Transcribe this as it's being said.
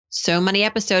So Money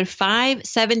episode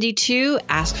 572,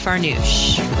 Ask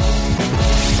Farnoosh.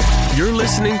 You're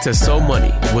listening to So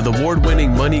Money with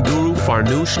award-winning money guru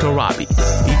Farnoosh Torabi.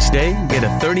 Each day, get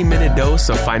a 30-minute dose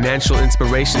of financial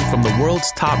inspiration from the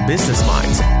world's top business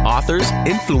minds, authors,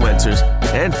 influencers,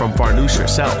 and from Farnoosh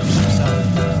herself.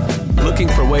 Looking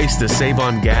for ways to save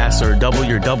on gas or double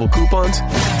your double coupons?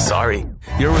 Sorry,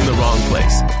 you're in the wrong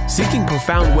place. Seeking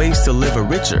profound ways to live a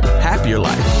richer, happier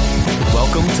life.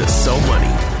 Welcome to So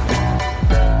Money.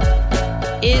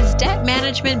 Is debt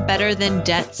management better than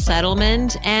debt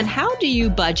settlement? And how do you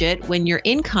budget when your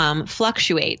income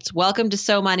fluctuates? Welcome to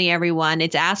So Money, everyone.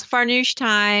 It's Ask Farnoosh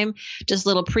time. Just a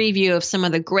little preview of some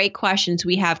of the great questions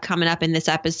we have coming up in this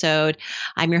episode.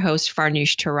 I'm your host,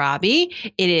 Farnoosh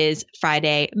Torabi. It is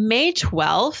Friday, May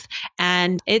 12th,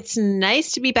 and it's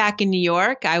nice to be back in New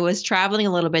York. I was traveling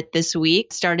a little bit this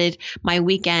week, started my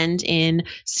weekend in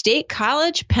State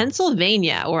College,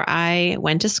 Pennsylvania, where I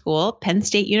went to school, Penn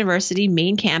State University,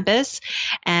 main campus,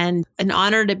 and an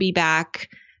honor to be back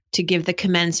to give the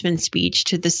commencement speech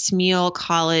to the Smeal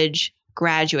College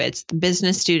graduates, the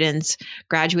business students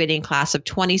graduating class of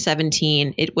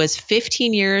 2017. It was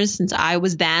 15 years since I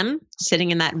was them,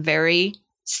 sitting in that very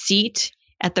seat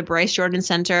at the Bryce Jordan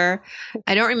Center.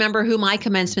 I don't remember who my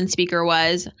commencement speaker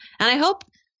was, and I hope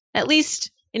at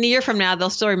least in a year from now, they'll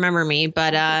still remember me.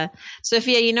 But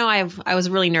Sophia, you know, I was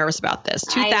really nervous about this.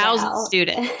 2,000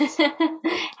 students.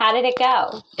 How did it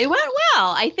go? It went well,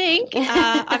 I think.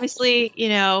 Obviously, you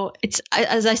know, it's,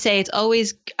 as I say, it's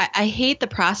always, I hate the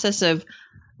process of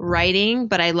writing,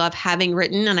 but I love having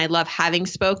written and I love having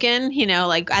spoken. You know,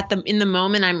 like in the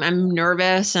moment, I'm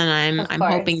nervous and I'm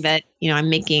hoping that, you know, I'm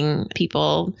making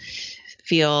people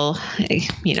feel,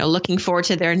 you know, looking forward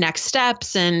to their next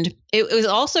steps. And it was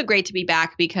also great to be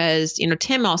back because, you know,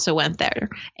 Tim also went there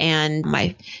and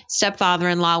my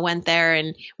stepfather-in-law went there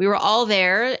and we were all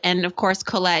there. And of course,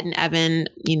 Colette and Evan,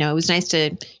 you know, it was nice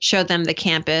to show them the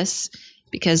campus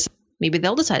because maybe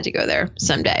they'll decide to go there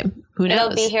someday. Who knows?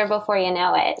 It'll be here before you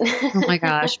know it. Oh my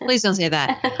gosh. Please don't say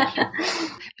that.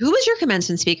 Who was your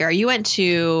commencement speaker? You went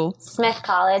to Smith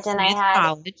College, and I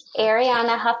had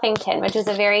Arianna Huffington, which was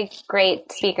a very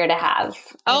great speaker to have.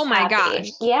 Oh my gosh.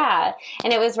 Yeah.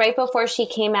 And it was right before she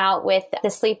came out with the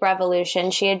sleep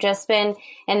revolution. She had just been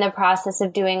in the process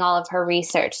of doing all of her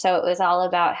research. So it was all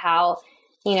about how,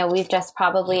 you know, we've just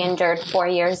probably endured 4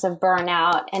 years of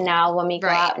burnout. And now when we go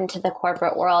out into the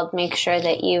corporate world, make sure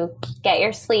that you get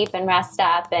your sleep and rest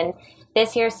up. And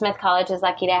this year, Smith College is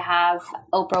lucky to have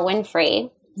Oprah Winfrey.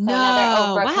 So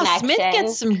another Oprah connection.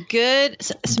 Smith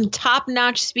gets some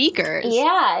top-notch speakers.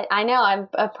 Yeah, I know. I'm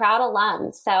a proud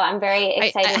alum, so I'm very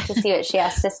excited to see what she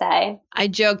has to say. I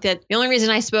joke that the only reason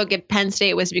I spoke at Penn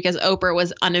State was because Oprah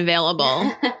was unavailable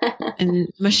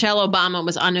and Michelle Obama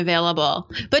was unavailable.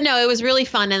 But no, it was really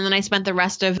fun. And then I spent the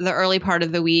rest of the early part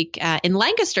of the week in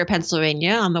Lancaster,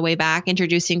 Pennsylvania on the way back,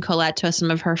 introducing Colette to some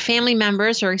of her family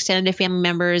members, her extended family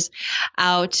members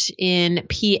out in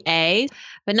PA.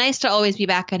 But nice to always be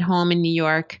back at home in New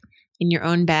York in your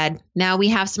own bed. Now we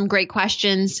have some great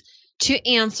questions to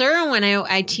answer. When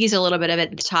I tease a little bit of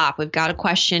it at the top, we've got a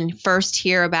question first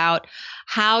here about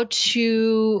how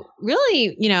to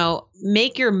really, you know,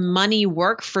 make your money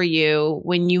work for you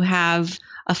when you have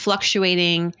a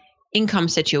fluctuating income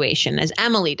situation, as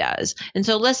Emily does. And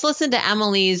so let's listen to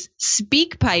Emily's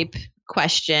SpeakPipe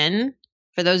question.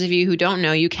 For those of you who don't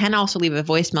know, you can also leave a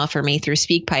voicemail for me through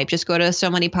SpeakPipe. Just go to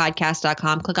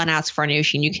somoneypodcast.com, click on Ask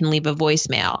Farnoosh, and you can leave a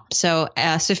voicemail. So,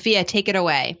 Sophia, take it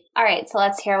away. All right, so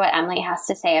let's hear what Emily has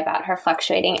to say about her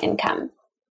fluctuating income.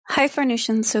 Hi, Farnoosh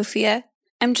and Sophia.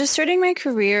 I'm just starting my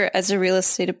career as a real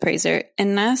estate appraiser,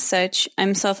 and as such,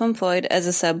 I'm self-employed as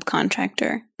a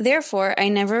subcontractor. Therefore, I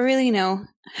never really know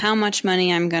how much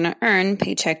money I'm going to earn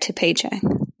paycheck to paycheck.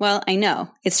 Well, I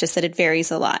know. It's just that it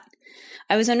varies a lot.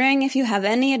 I was wondering if you have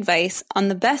any advice on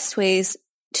the best ways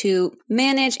to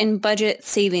manage and budget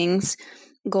savings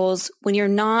goals when you're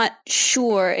not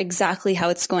sure exactly how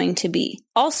it's going to be.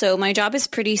 Also, my job is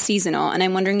pretty seasonal, and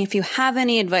I'm wondering if you have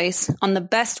any advice on the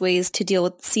best ways to deal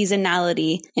with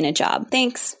seasonality in a job.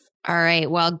 Thanks. All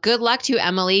right. Well, good luck to you,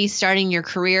 Emily, starting your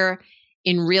career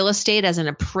in real estate as an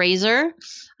appraiser.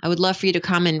 I would love for you to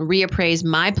come and reappraise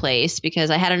my place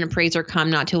because I had an appraiser come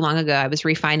not too long ago. I was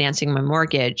refinancing my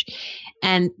mortgage.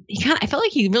 And I felt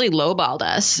like he really lowballed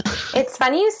us. It's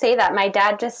funny you say that. My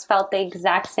dad just felt the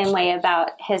exact same way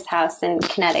about his house in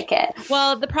Connecticut.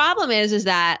 Well, the problem is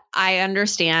that I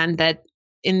understand that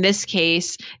in this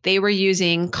case, they were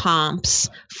using comps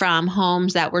from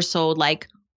homes that were sold like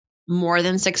more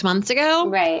than 6 months ago.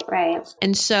 Right.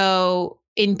 And so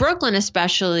in Brooklyn,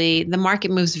 especially, the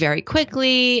market moves very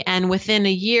quickly. And within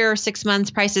a year, 6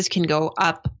 months, prices can go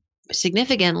up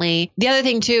significantly. The other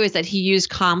thing, too, is that he used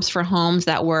comps for homes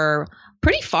that were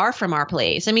pretty far from our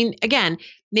place. I mean, again,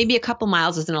 maybe a couple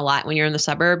miles isn't a lot when you're in the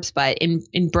suburbs, but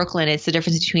in Brooklyn, it's the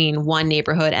difference between one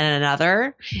neighborhood and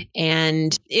another.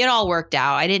 And it all worked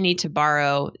out. I didn't need to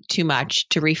borrow too much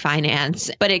to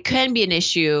refinance, but it can be an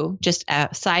issue, just a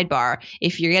sidebar,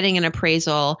 if you're getting an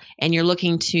appraisal and you're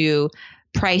looking to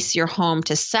price your home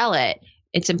to sell it.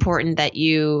 It's important that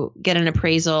you get an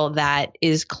appraisal that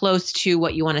is close to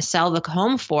what you want to sell the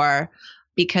home for,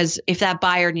 because if that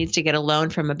buyer needs to get a loan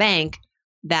from a bank,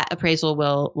 that appraisal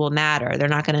will matter. They're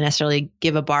not going to necessarily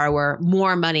give a borrower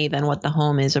more money than what the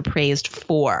home is appraised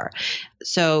for.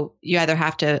 So you either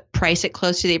have to price it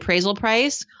close to the appraisal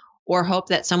price or hope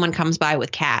that someone comes by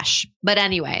with cash. But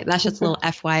anyway, that's just a little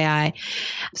FYI.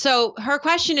 So her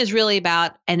question is really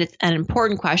about, and it's an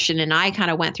important question, and I kind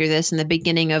of went through this in the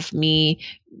beginning of me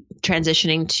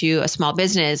transitioning to a small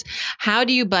business. How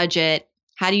do you budget?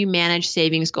 How do you manage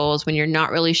savings goals when you're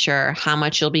not really sure how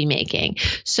much you'll be making?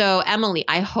 So Emily,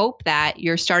 I hope that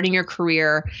you're starting your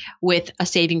career with a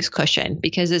savings cushion,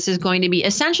 because this is going to be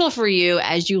essential for you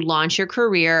as you launch your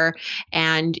career.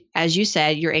 And as you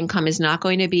said, your income is not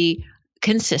going to be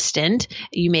consistent.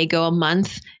 You may go a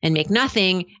month and make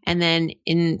nothing, and then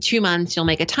in 2 months you'll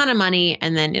make a ton of money,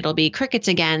 and then it'll be crickets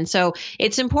again. So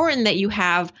it's important that you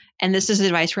have, and this is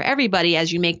advice for everybody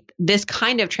as you make this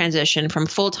kind of transition from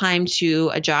full-time to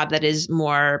a job that is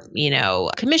more,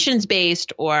 commissions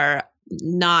based or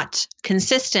not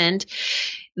consistent,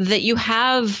 that you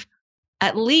have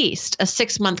at least a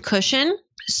 6-month cushion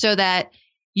so that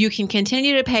you can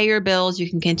continue to pay your bills. You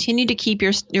can continue to keep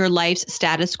your life's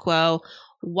status quo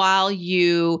while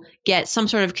you get some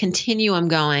sort of continuum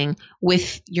going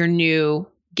with your new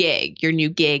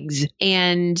gigs.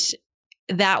 And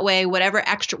that way, whatever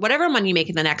money you make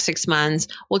in the next 6 months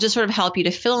will just sort of help you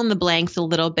to fill in the blanks a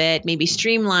little bit, maybe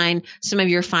streamline some of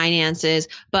your finances,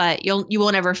 but you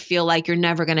won't ever feel like you're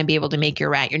never going to be able to make your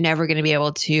rent. You're never going to be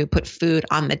able to put food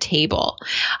on the table.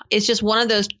 It's just one of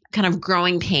those kind of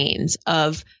growing pains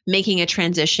of making a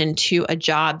transition to a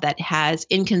job that has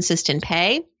inconsistent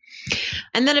pay.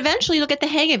 And then eventually you'll get the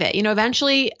hang of it.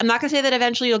 Eventually, I'm not going to say that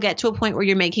eventually you'll get to a point where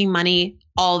you're making money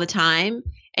all the time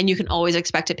and you can always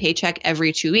expect a paycheck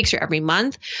every 2 weeks or every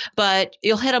month, but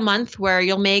you'll hit a month where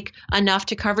you'll make enough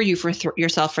to cover you for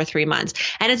yourself for 3 months.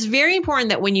 And it's very important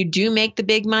that when you do make the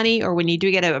big money, or when you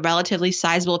do get a relatively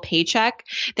sizable paycheck,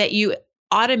 that you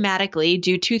automatically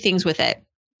do 2 things with it.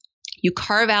 You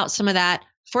carve out some of that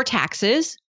for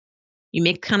taxes. You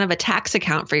make kind of a tax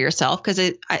account for yourself, because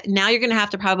now you're going to have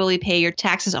to probably pay your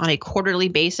taxes on a quarterly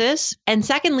basis. And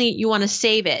secondly, you want to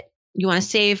save it. You want to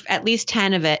save at least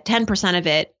 10% of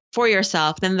it for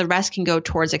yourself. Then the rest can go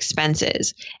towards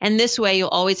expenses. And this way you'll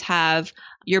always have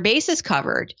your bases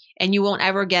covered, and you won't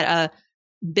ever get a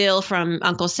bill from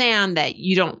Uncle Sam that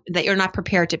you're not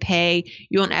prepared to pay.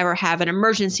 You won't ever have an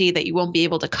emergency that you won't be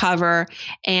able to cover.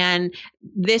 And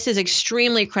this is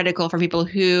extremely critical for people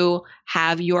who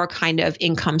have your kind of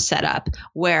income set up,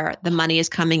 where the money is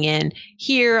coming in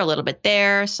here, a little bit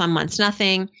there, some months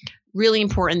nothing. Really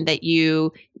important that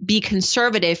you be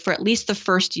conservative for at least the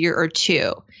first year or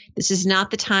 2. This is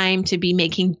not the time to be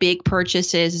making big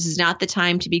purchases. This is not the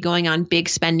time to be going on big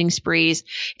spending sprees.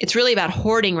 It's really about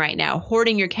hoarding right now,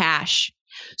 hoarding your cash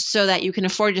so that you can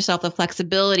afford yourself the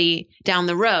flexibility down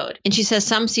the road. And she says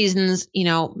some seasons,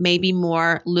 may be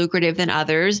more lucrative than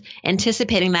others.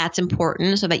 Anticipating that's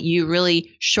important so that you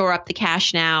really shore up the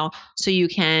cash now so you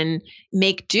can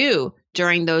make do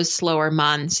during those slower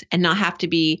months and not have to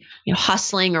be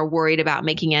hustling or worried about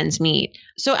making ends meet.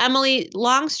 So Emily,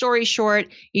 long story short,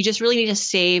 you just really need to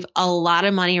save a lot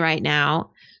of money right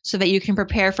now so that you can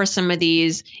prepare for some of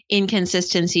these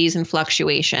inconsistencies and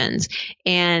fluctuations.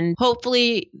 And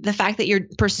hopefully the fact that you're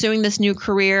pursuing this new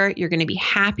career, you're going to be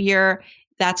happier.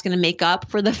 That's going to make up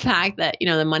for the fact that,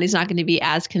 the money's not going to be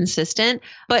as consistent.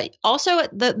 But also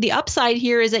the upside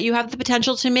here is that you have the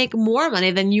potential to make more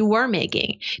money than you were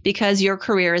making, because your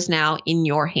career is now in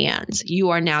your hands.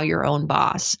 You are now your own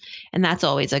boss. And that's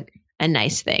always a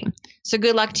nice thing. So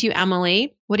good luck to you,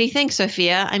 Emily. What do you think,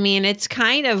 Sophia? I mean, it's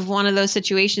kind of one of those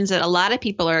situations that a lot of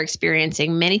people are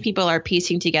experiencing. Many people are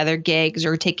piecing together gigs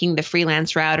or taking the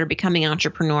freelance route or becoming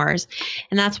entrepreneurs.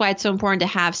 And that's why it's so important to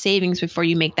have savings before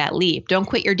you make that leap. Don't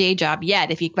quit your day job yet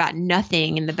if you've got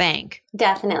nothing in the bank.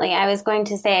 Definitely. I was going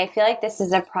to say, I feel like this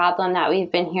is a problem that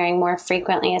we've been hearing more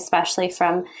frequently, especially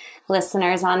from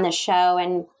listeners on the show.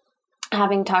 And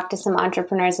having talked to some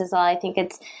entrepreneurs as well, I think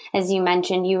it's, as you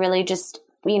mentioned, you really just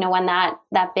when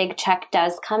that big check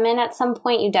does come in at some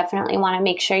point, you definitely want to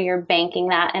make sure you're banking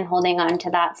that and holding on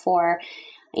to that for,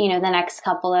 the next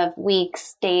couple of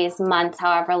weeks, days, months,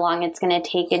 however long it's going to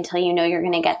take until you're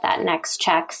going to get that next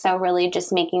check. So really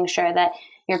just making sure that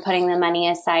you're putting the money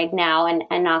aside now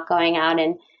and not going out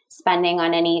and spending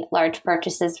on any large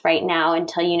purchases right now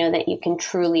until you know that you can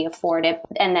truly afford it,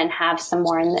 and then have some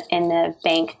more in the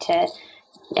bank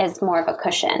as more of a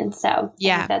cushion. So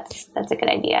yeah, I think that's a good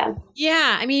idea.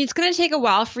 Yeah. I mean, it's going to take a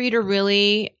while for you to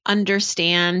really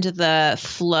understand the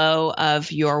flow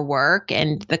of your work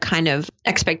and the kind of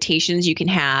expectations you can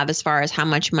have as far as how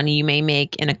much money you may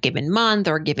make in a given month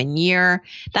or a given year.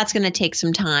 That's going to take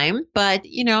some time, but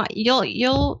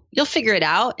you'll figure it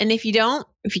out. And if you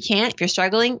can't, if you're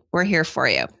struggling, we're here for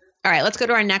you. All right, let's go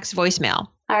to our next voicemail.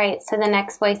 All right, so the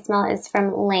next voicemail is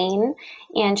from Lane,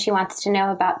 and she wants to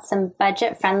know about some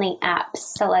budget-friendly apps.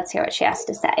 So let's hear what she has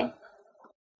to say.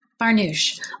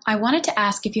 Farnoosh, I wanted to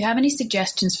ask if you have any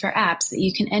suggestions for apps that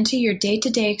you can enter your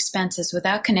day-to-day expenses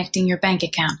without connecting your bank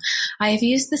account. I have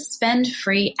used the Spend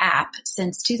Free app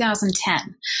since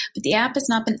 2010, but the app has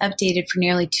not been updated for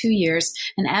nearly 2 years,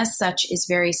 and as such is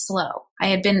very slow. I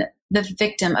had been the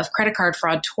victim of credit card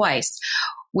fraud twice,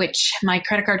 which my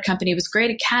credit card company was great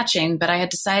at catching, but I had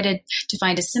decided to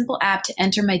find a simple app to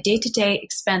enter my day-to-day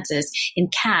expenses in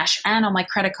cash and on my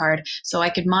credit card so I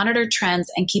could monitor trends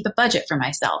and keep a budget for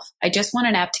myself. I just want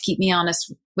an app to keep me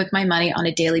honest with my money on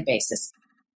a daily basis.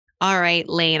 All right,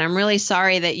 Lane, I'm really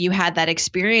sorry that you had that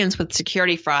experience with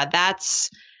security fraud. That's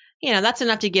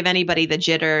enough to give anybody the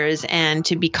jitters, and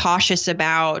to be cautious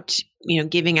about,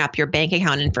 giving up your bank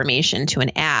account information to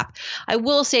an app. I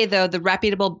will say, though, the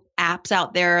reputable apps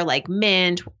out there like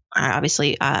Mint,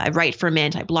 obviously I write for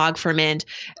Mint, I blog for Mint,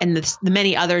 and the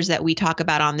many others that we talk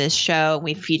about on this show.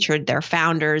 We featured their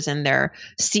founders and their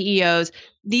CEOs.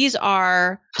 These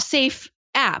are safe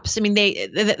apps. I mean,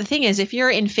 the thing is, if you're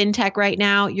in fintech right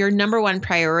now, your number one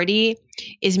priority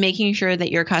is making sure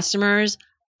that your customers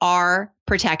are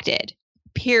protected,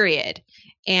 period.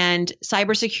 And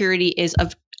cybersecurity is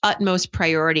of utmost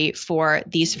priority for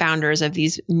these founders of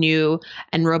these new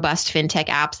and robust fintech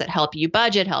apps that help you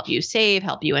budget, help you save,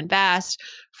 help you invest.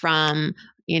 From,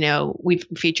 we've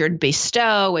featured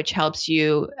Bestow, which helps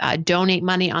you donate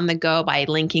money on the go by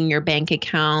linking your bank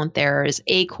account. There's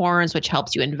Acorns, which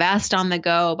helps you invest on the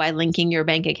go by linking your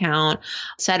bank account,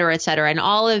 et cetera, et cetera. And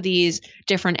all of these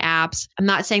different apps, I'm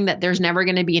not saying that there's never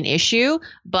going to be an issue,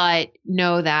 but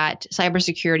know that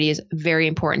cybersecurity is very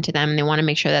important to them. And they want to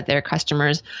make sure that their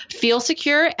customers feel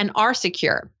secure and are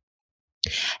secure.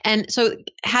 And so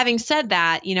having said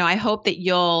that, I hope that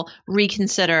you'll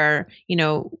reconsider,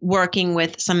 working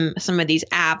with some of these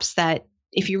apps that,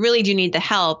 if you really do need the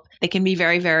help, they can be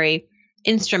very, very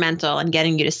instrumental in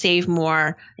getting you to save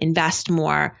more, invest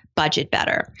more, budget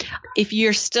better. If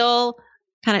you're still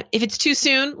if it's too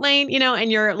soon, Lane,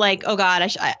 and you're like, oh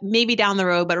God, maybe down the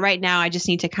road, but right now I just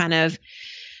need to kind of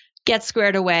get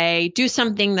squared away, do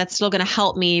something that's still going to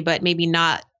help me, but maybe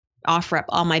not offer up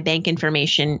all my bank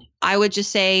information. I would just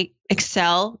say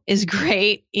Excel is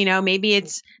great. Maybe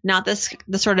it's not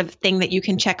the sort of thing that you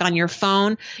can check on your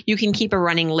phone. You can keep a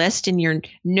running list in your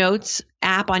notes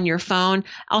app on your phone.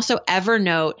 Also,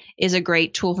 Evernote is a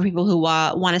great tool for people who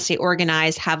want to stay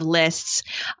organized, have lists.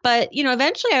 But,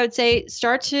 eventually I would say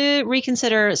start to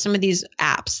reconsider some of these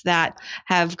apps that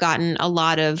have gotten a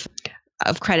lot of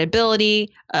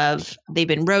credibility, they've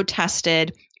been road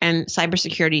tested, and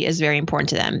cybersecurity is very important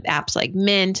to them. Apps like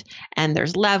Mint, and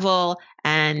there's Level,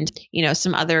 and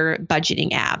some other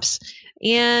budgeting apps.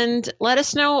 And let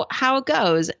us know how it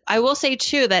goes. I will say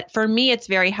too that for me, it's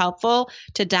very helpful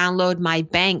to download my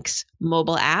bank's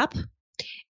mobile app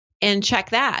and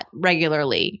check that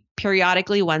regularly,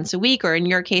 periodically, once a week, or in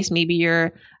your case, maybe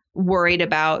you're worried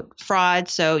about fraud,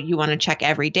 so you want to check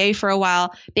every day for a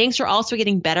while. Banks are also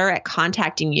getting better at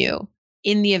contacting you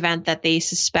in the event that they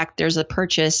suspect there's a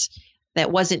purchase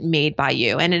that wasn't made by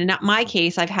you. And in my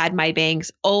case, I've had my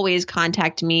banks always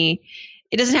contact me.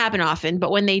 It doesn't happen often,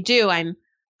 but when they do,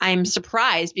 I'm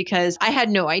surprised because I had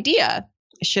no idea.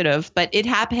 I should have, but it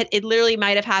happened. It literally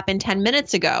might have happened 10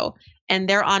 minutes ago, and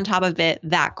they're on top of it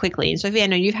that quickly. And Sophia, I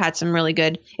know you've had some really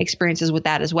good experiences with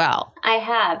that as well. I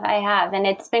have. And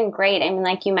it's been great. I mean,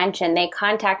 like you mentioned, they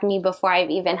contact me before I've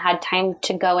even had time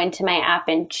to go into my app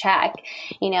and check,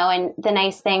 and the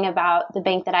nice thing about the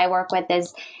bank that I work with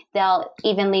is they'll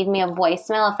even leave me a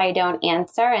voicemail if I don't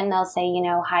answer, and they'll say,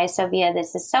 hi, Sophia,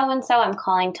 this is so-and-so. I'm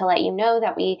calling to let you know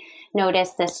that we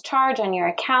noticed this charge on your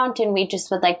account, and we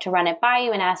just would like to run it by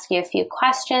you and ask you a few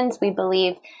questions. We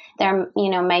believe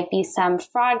there, might be some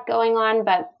fraud going on,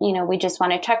 but, we just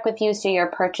want to check with you. So your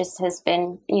purchase has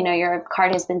been, your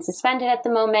card has been suspended at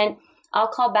the moment. I'll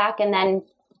call back, and then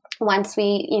once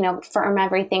we, firm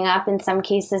everything up, in some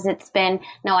cases it's been,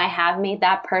 no, I have made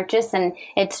that purchase, and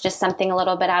it's just something a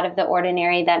little bit out of the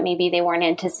ordinary that maybe they weren't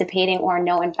anticipating, or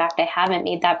no, in fact, I haven't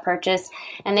made that purchase,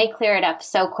 and they clear it up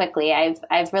so quickly.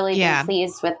 I've really been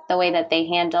pleased with the way that they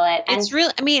handle it. And it's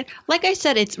really, like I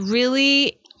said, it's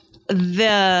really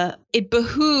it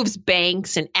behooves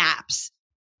banks and apps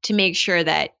to make sure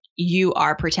that you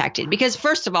are protected, because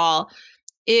first of all,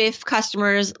 if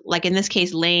customers, like in this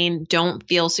case, Lane, don't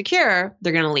feel secure,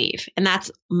 they're going to leave. And that's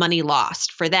money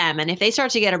lost for them. And if they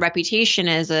start to get a reputation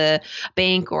as a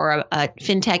bank or a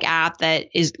fintech app that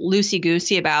is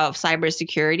loosey-goosey about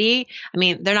cybersecurity,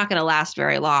 they're not going to last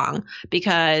very long,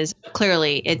 because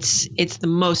clearly it's the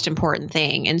most important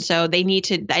thing. And so they need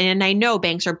to, and I know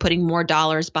banks are putting more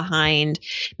dollars behind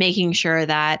making sure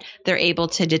that they're able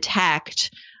to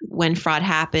detect when fraud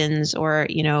happens, or,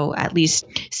 at least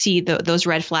see those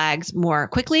red flags more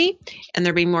quickly, and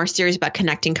they're being more serious about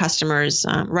connecting customers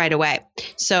right away.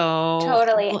 So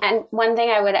totally. And one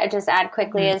thing I would just add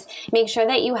quickly is make sure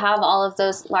that you have all of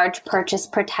those large purchase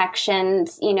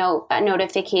protections,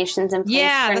 notifications in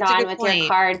place turned on with your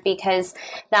card, because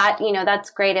that,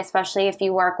 that's great, especially if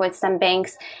you work with some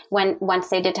banks. Once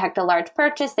they detect a large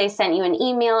purchase, they send you an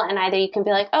email, and either you can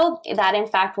be like, oh, that in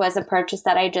fact was a purchase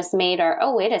that I just made, or,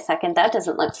 oh, wait a second, that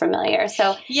doesn't look familiar.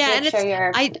 So make sure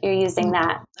you're using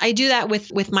that. I do that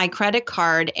with my credit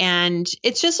card, and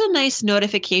it's just a nice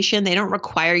notification. They don't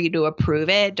require you to approve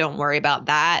it. Don't worry about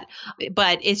that.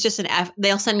 But it's just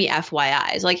they'll send me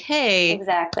FYIs like, hey,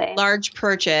 exactly, large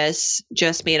purchase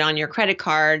just made on your credit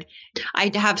card.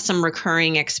 I have some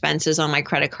recurring expenses on my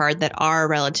credit card that are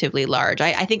relatively large.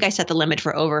 I think I set the limit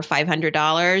for over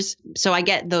 $500. So I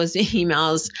get those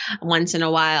emails once in a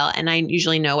while, and I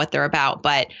usually know what they're about.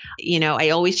 But, I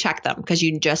always check them, because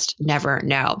you just never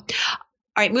know.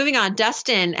 All right, moving on.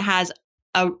 Dustin has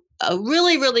a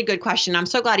really, really good question. I'm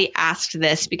so glad he asked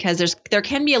this, because there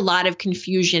can be a lot of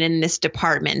confusion in this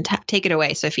department. Take it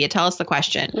away, Sophia. Tell us the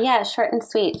question. Yeah, short and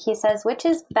sweet. He says, which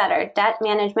is better, debt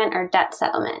management or debt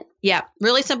settlement? Yeah,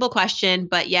 really simple question,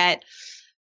 but yet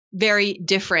very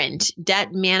different.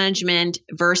 Debt management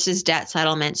versus debt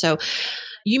settlement. So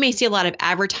you may see a lot of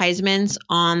advertisements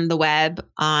on the web,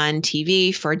 on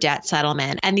TV for debt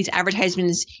settlement. And these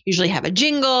advertisements usually have a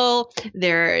jingle.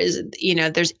 There's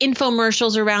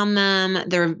infomercials around them.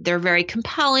 They're very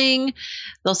compelling.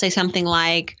 They'll say something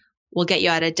like, we'll get you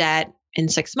out of debt in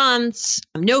 6 months,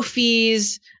 no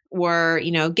fees, or,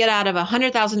 get out of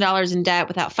 $100,000 in debt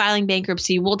without filing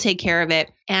bankruptcy. We'll take care of it.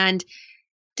 And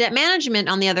debt management,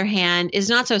 on the other hand, is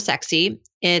not so sexy.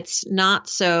 It's not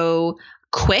so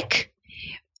quick.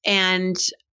 And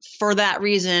for that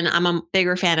reason, I'm a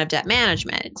bigger fan of debt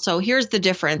management. So here's the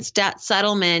difference. Debt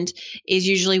settlement is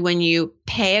usually when you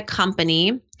pay a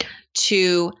company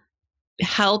to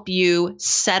help you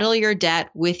settle your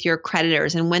debt with your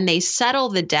creditors. And when they settle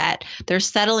the debt, they're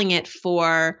settling it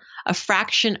for a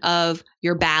fraction of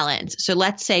your balance. So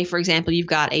let's say, for example, you've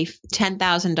got a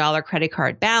 $10,000 credit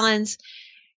card balance.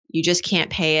 You just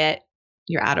can't pay it.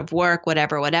 You're out of work,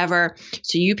 whatever.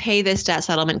 So you pay this debt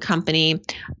settlement company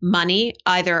money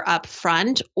either up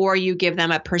front, or you give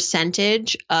them a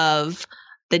percentage of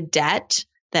the debt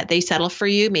that they settle for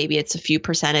you. Maybe it's a few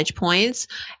percentage points.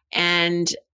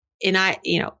 And in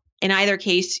either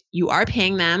case, you are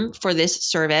paying them for this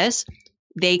service.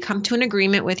 They come to an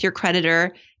agreement with your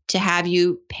creditor to have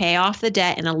you pay off the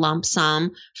debt in a lump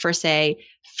sum for, say,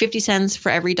 50 cents for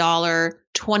every dollar,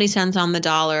 20 cents on the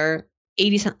dollar,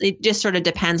 80 cents. It just sort of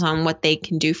depends on what they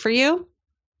can do for you.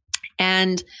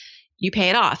 And you pay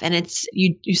it off, and it's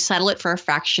you settle it for a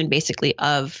fraction basically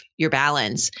of your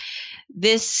balance.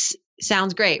 This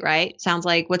sounds great, right? Sounds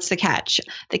like, what's the catch?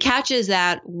 The catch is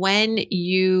that when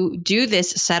you do this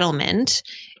settlement,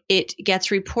 it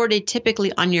gets reported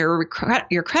typically on your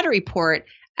credit report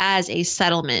as a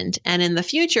settlement. And in the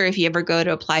future, if you ever go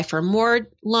to apply for more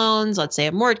loans, let's say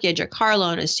a mortgage, a car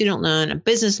loan, a student loan, a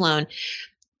business loan,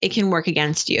 it can work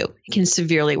against you. It can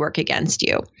severely work against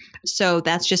you. So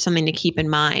that's just something to keep in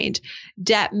mind.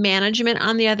 Debt management,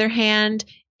 on the other hand,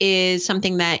 is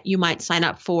something that you might sign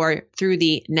up for through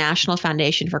the National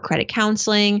Foundation for Credit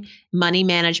Counseling, Money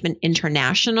Management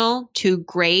International, two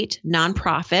great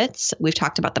nonprofits. We've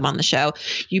talked about them on the show.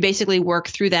 You basically work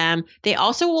through them. They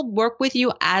also will work with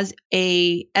you as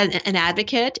an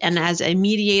advocate and as a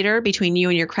mediator between you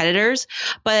and your creditors.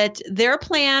 But their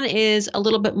plan is a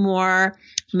little bit more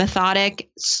methodic,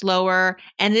 slower,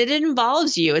 and it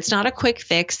involves you. It's not a quick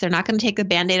fix. They're not going to take the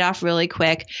Band-Aid off really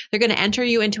quick. They're going to enter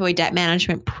you into a debt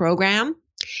management program.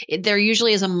 There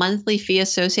usually is a monthly fee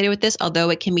associated with this, although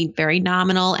it can be very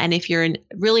nominal. And if you're in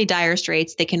really dire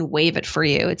straits, they can waive it for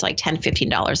you. It's like $10,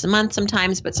 $15 a month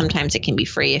sometimes, but sometimes it can be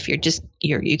free if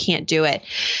you can't do it.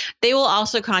 They will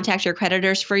also contact your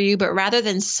creditors for you, but rather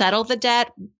than settle the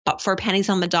debt for pennies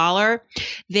on the dollar,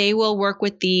 they will work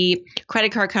with the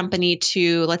credit card company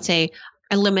to, let's say,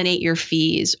 eliminate your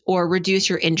fees or reduce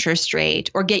your interest rate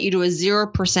or get you to a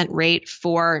 0% rate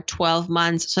for 12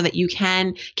 months so that you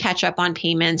can catch up on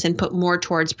payments and put more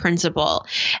towards principal.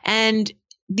 And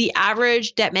the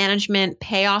average debt management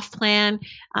payoff plan,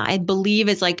 I believe,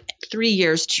 is like 3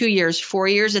 years, 2 years, 4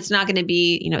 years. It's not going to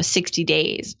be, 60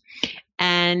 days.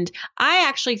 And I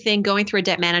actually think going through a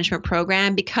debt management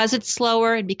program, because it's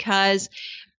slower and because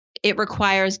it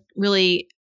requires really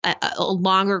a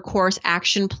longer course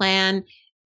action plan,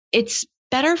 it's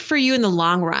better for you in the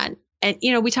long run. And,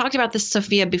 we talked about this,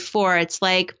 Sophia, before. It's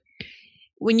like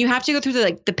when you have to go through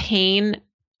the pain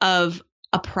of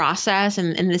a process,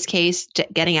 and in this case,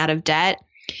 getting out of debt,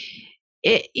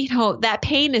 that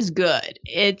pain is good.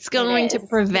 It's going to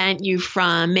prevent you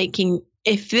from making,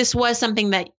 if this was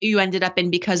something that you ended up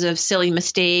in because of silly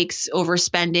mistakes,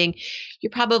 overspending, you're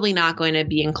probably not going to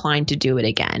be inclined to do it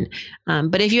again.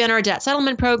 But if you enter a debt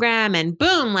settlement program and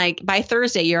boom, like by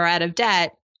Thursday, you're out of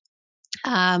debt,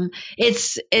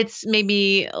 it's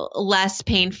maybe less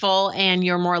painful and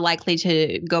you're more likely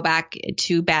to go back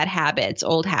to bad habits,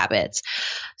 old habits.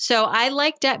 So I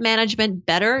like debt management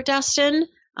better, Dustin.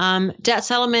 Debt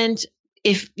settlement,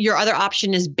 if your other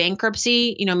option is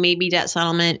bankruptcy, maybe debt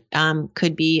settlement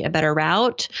could be a better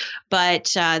route,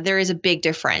 but there is a big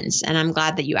difference. And I'm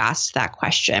glad that you asked that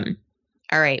question.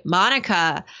 All right,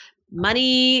 Monica,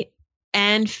 money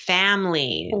and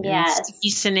family. Yes.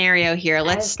 Scenario here. I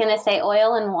was going to say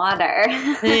oil and water.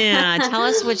 Yeah. Tell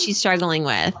us what she's struggling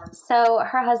with. So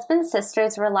her husband's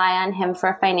sisters rely on him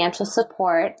for financial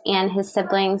support, and his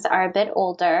siblings are a bit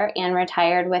older and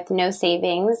retired with no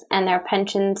savings, and their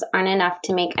pensions aren't enough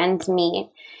to make ends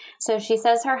meet. So she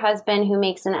says her husband, who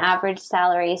makes an average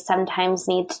salary, sometimes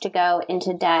needs to go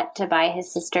into debt to buy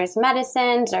his sister's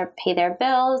medicines or pay their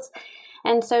bills.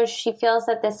 And so she feels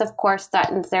that this, of course,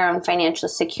 threatens their own financial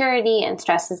security and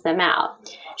stresses them out.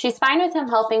 She's fine with him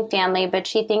helping family, but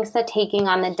she thinks that taking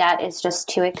on the debt is just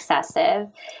too excessive.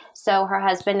 So her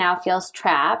husband now feels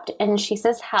trapped, and she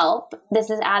says help. This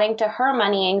is adding to her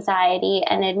money anxiety,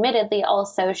 and admittedly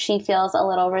also she feels a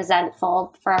little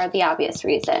resentful for the obvious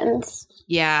reasons.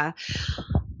 Yeah.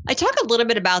 I talk a little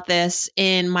bit about this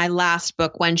in my last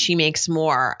book, When She Makes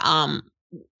More.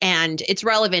 And it's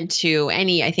relevant to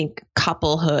any, I think,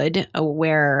 couplehood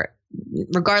where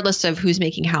regardless of who's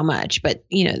making how much, but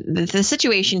the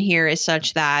situation here is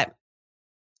such that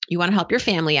you want to help your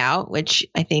family out, which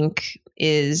I think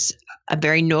is a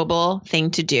very noble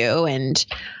thing to do. And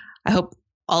I hope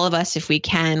all of us, if we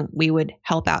can, we would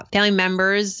help out family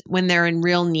members when they're in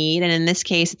real need. And in this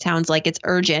case, it sounds like it's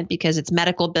urgent because it's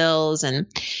medical bills and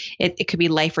it could be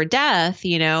life or death,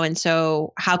 and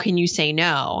so how can you say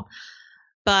no?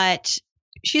 But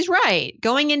she's right.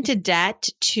 Going into debt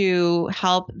to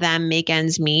help them make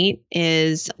ends meet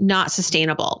is not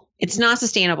sustainable. It's not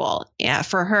sustainable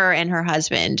for her and her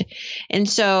husband. And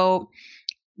so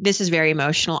this is very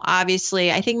emotional.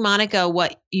 Obviously, I think, Monica,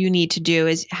 what you need to do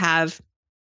is have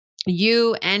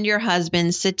you and your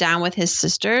husband sit down with his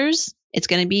sisters. It's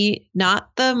going to be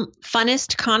not the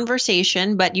funnest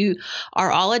conversation, but you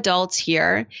are all adults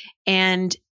here.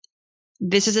 And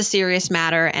this is a serious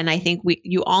matter, and I think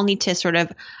you all need to sort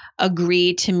of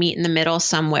agree to meet in the middle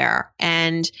somewhere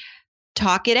and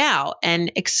talk it out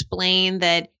and explain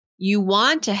that you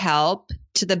want to help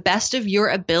to the best of your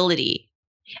ability.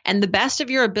 And the best of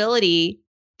your ability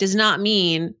does not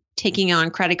mean taking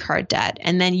on credit card debt,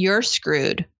 and then you're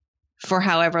screwed for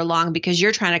however long because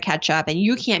you're trying to catch up and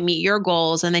you can't meet your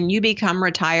goals, and then you become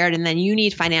retired and then you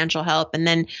need financial help, and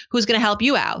then who's going to help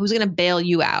you out? Who's going to bail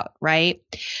you out, right?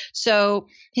 So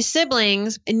his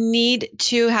siblings need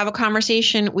to have a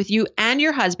conversation with you and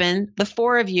your husband, the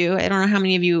four of you. I don't know how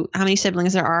many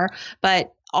siblings there are,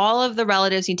 but all of the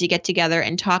relatives need to get together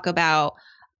and talk about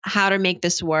how to make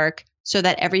this work so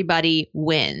that everybody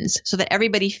wins, so that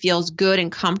everybody feels good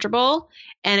and comfortable,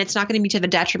 and it's not going to be to the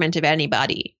detriment of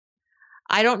anybody.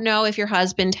 I don't know if your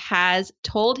husband has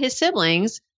told his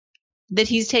siblings that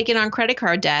he's taken on credit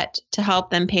card debt to help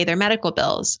them pay their medical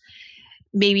bills.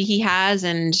 Maybe he has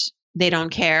and they don't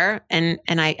care. And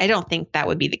I don't think that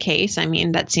would be the case. I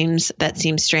mean, that seems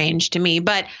strange to me,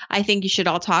 but I think you should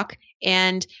all talk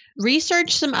and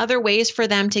research some other ways for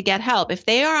them to get help. If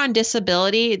they are on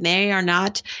disability and they are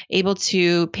not able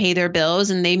to pay their bills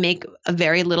and they make a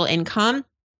very little income,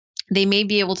 they may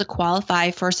be able to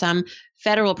qualify for some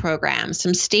federal programs,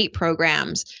 some state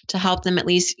programs to help them at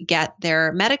least get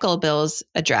their medical bills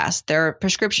addressed, their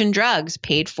prescription drugs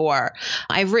paid for.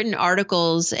 I've written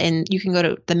articles, and you can go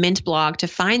to the Mint blog to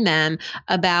find them,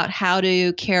 about how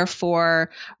to care for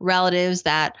relatives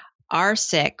that are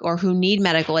sick or who need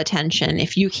medical attention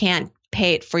if you can't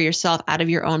pay it for yourself out of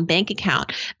your own bank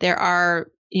account. There are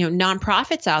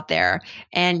nonprofits out there,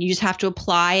 and you just have to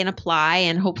apply,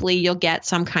 and hopefully you'll get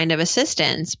some kind of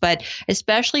assistance. But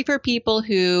especially for people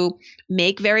who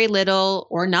make very little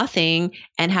or nothing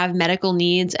and have medical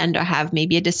needs and have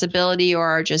maybe a disability or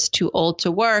are just too old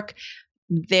to work,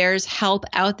 there's help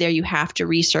out there. You have to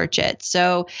research it.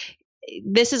 So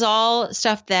this is all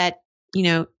stuff that,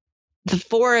 the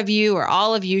four of you or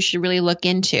all of you should really look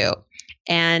into.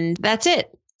 And that's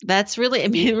it. That's really,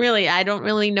 really, I don't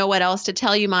really know what else to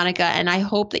tell you, Monica. And I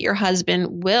hope that your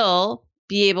husband will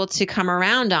be able to come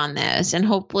around on this. And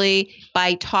hopefully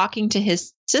by talking to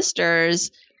his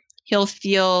sisters, he'll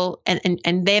feel,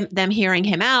 and them hearing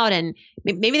him out, and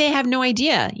maybe they have no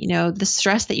idea, the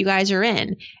stress that you guys are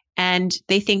in. And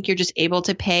they think you're just able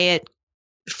to pay it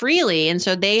freely. And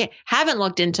so they haven't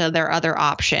looked into their other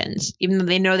options, even though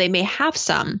they know they may have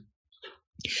some.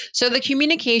 So the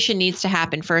communication needs to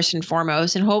happen first and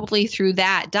foremost, and hopefully through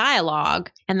that dialogue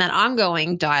and that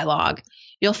ongoing dialogue,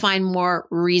 you'll find more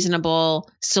reasonable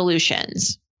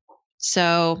solutions.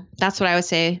 So that's what I would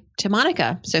say to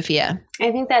Monica, Sophia.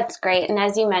 I think that's great. And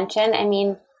as you mentioned,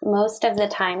 most of the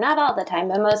time, not all the time,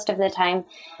 but most of the time,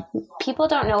 people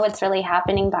don't know what's really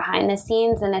happening behind the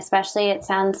scenes. And especially it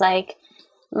sounds like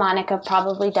Monica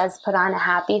probably does put on a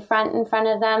happy front in front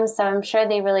of them. So I'm sure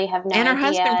they really have no idea. And her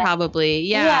husband probably.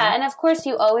 Yeah. Yeah. And of course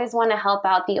you always want to help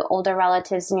out the older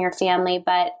relatives in your family,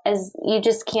 but as you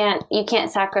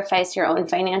can't sacrifice your own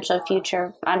financial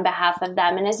future on behalf of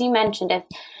them. And as you mentioned, if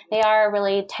they are a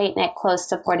really tight-knit, close,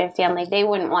 supportive family, they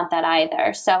wouldn't want that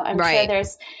either. So I'm sure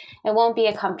it won't be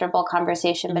a comfortable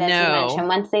conversation, but as you mentioned,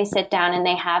 once they sit down and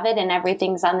they have it and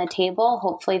everything's on the table,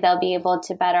 hopefully they'll be able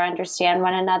to better understand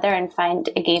one another and find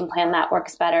a game plan that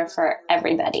works better for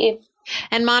everybody.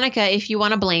 And Monica, if you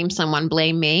want to blame someone,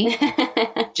 blame me.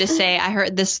 Just say, I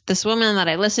heard this woman that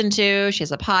I listened to, she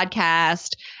has a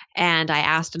podcast, and I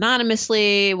asked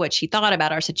anonymously what she thought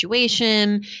about our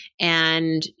situation,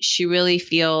 and she really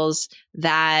feels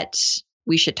that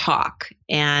we should talk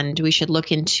and we should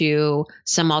look into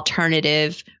some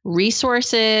alternative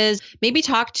resources, maybe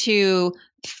talk to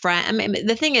friends.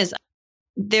 The thing is,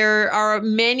 there are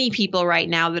many people right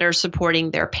now that are supporting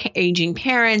their aging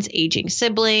parents, aging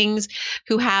siblings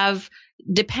who have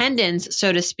dependents,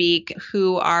 so to speak,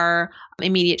 who are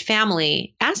immediate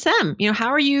family. Ask them, how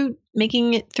are you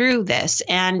making it through this?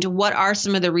 And what are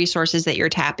some of the resources that you're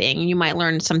tapping? You might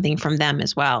learn something from them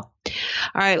as well.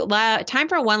 All right. Time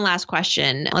for one last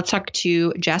question. Let's talk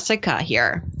to Jessica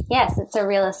here. Yes, it's a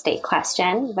real estate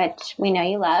question, which we know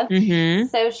you love. Mm-hmm.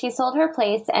 So she sold her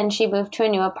place and she moved to a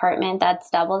new apartment that's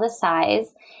double the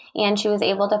size. And she was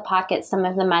able to pocket some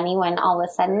of the money when all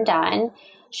was said and done.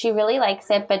 She really likes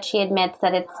it, but she admits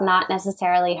that it's not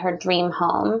necessarily her dream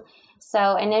home.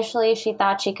 So initially she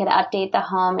thought she could update the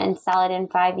home and sell it in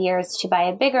 5 years to buy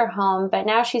a bigger home. But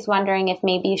now she's wondering if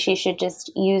maybe she should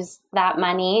just use that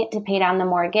money to pay down the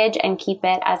mortgage and keep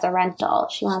it as a rental.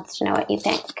 She wants to know what you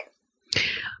think.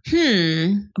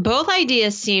 Both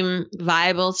ideas seem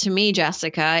viable to me,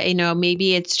 Jessica.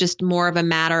 Maybe it's just more of a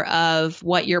matter of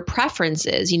what your preference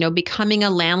is. Becoming a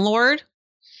landlord,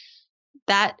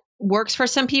 that works for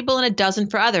some people and it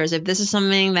doesn't for others. If this is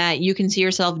something that you can see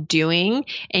yourself doing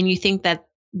and you think that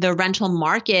the rental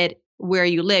market where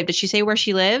you live, did she say where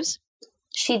she lives?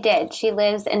 She did. She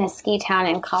lives in a ski town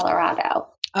in Colorado.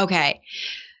 Okay.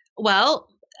 Well,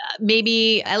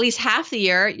 maybe at least half the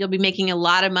year, you'll be making a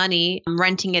lot of money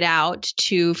renting it out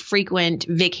to frequent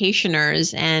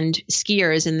vacationers and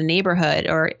skiers in the neighborhood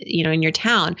or, in your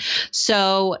town.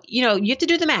 So, you have to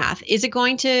do the math. Is it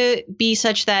going to be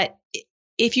such that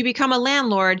if you become a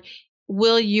landlord,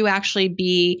 will you actually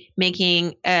be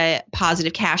making a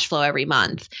positive cash flow every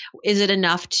month? Is it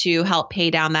enough to help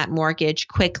pay down that mortgage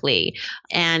quickly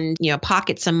and,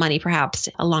 pocket some money perhaps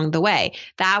along the way?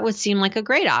 That would seem like a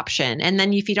great option. And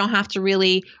then if you don't have to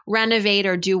really renovate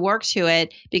or do work to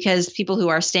it because people who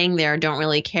are staying there don't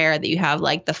really care that you have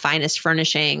like the finest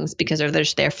furnishings because they're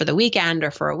just there for the weekend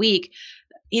or for a week,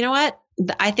 you know what?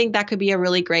 I think that could be a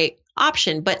really great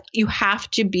option, but you have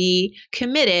to be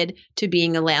committed to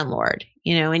being a landlord,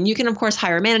 and you can of course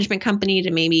hire a management company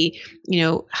to maybe,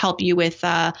 help you with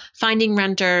finding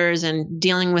renters and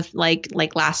dealing with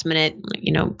like last minute,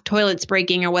 toilets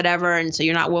breaking or whatever. And so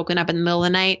you're not woken up in the middle of the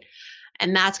night.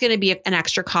 And that's going to be an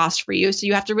extra cost for you. So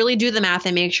you have to really do the math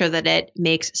and make sure that it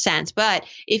makes sense. But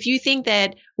if you think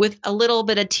that with a little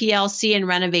bit of TLC and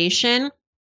renovation,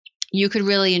 you could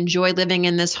really enjoy living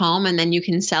in this home, and then you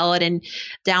can sell it and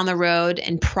down the road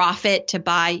and profit to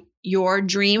buy your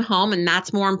dream home, and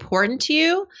that's more important to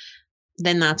you,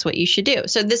 then that's what you should do.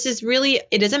 So this is really,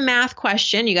 it is a math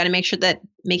question. You got to make sure that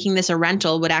making this a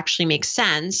rental would actually make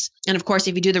sense. And of course,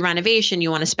 if you do the renovation,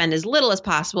 you want to spend as little as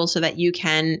possible so that you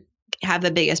can have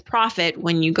the biggest profit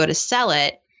when you go to sell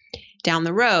it down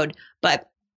the road. But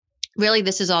really,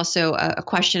 this is also a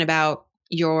question about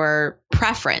your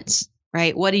preference,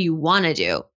 right? What do you want to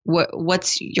do?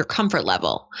 What's your comfort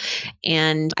level?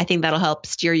 And I think that'll help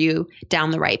steer you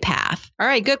down the right path. All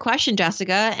right. Good question,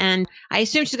 Jessica. And I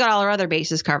assume she's got all her other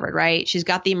bases covered, right? She's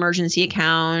got the emergency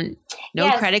account, no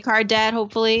credit card debt,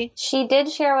 hopefully. She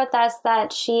did share with us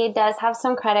that she does have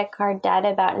some credit card debt,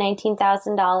 about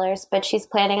 $19,000, but she's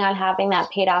planning on having that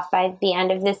paid off by the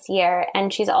end of this year.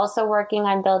 And she's also working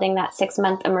on building that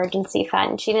 6-month emergency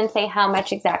fund. She didn't say how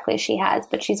much exactly she has,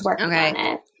 but she's working on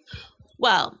it.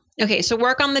 Well, okay, so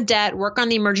work on the debt, work on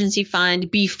the emergency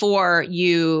fund before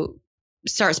you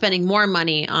start spending more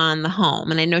money on the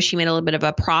home. And I know she made a little bit of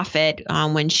a profit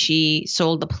when she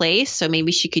sold the place. So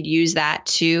maybe she could use that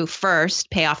to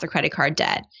first pay off the credit card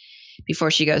debt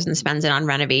before she goes and spends it on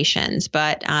renovations.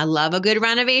 But I love a good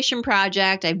renovation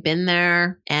project. I've been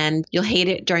there, and you'll hate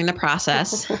it during the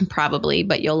process probably,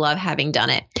 but you'll love having done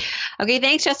it. Okay,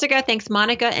 thanks, Jessica. Thanks,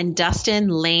 Monica and Dustin,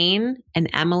 Lane and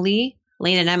Emily.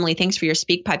 Lane and Emily, thanks for your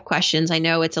SpeakPipe questions. I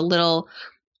know it's a little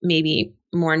maybe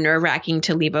more nerve-wracking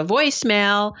to leave a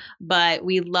voicemail, but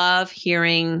we love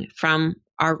hearing from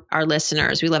our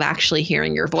listeners. We love actually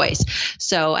hearing your voice.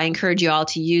 So I encourage you all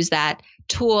to use that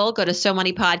tool. Go to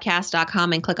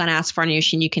SoMoneyPodcast.com and click on Ask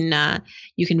Farnoosh, and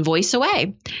you can voice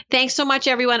away. Thanks so much,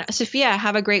 everyone. Sophia,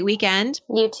 have a great weekend.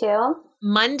 You too.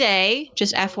 Monday,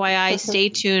 just FYI, stay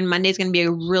tuned. Monday's going to be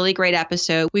a really great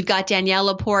episode. We've got Danielle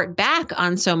Laporte back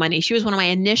on So Money. She was one of my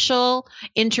initial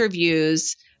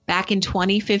interviews back in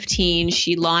 2015.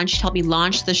 She helped me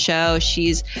launch the show.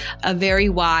 She's a very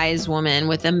wise woman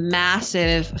with a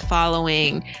massive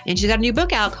following, and she's got a new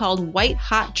book out called White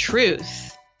Hot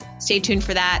Truth. Stay tuned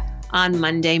for that on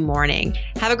Monday morning.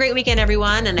 Have a great weekend,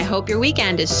 everyone, and I hope your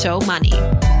weekend is so money.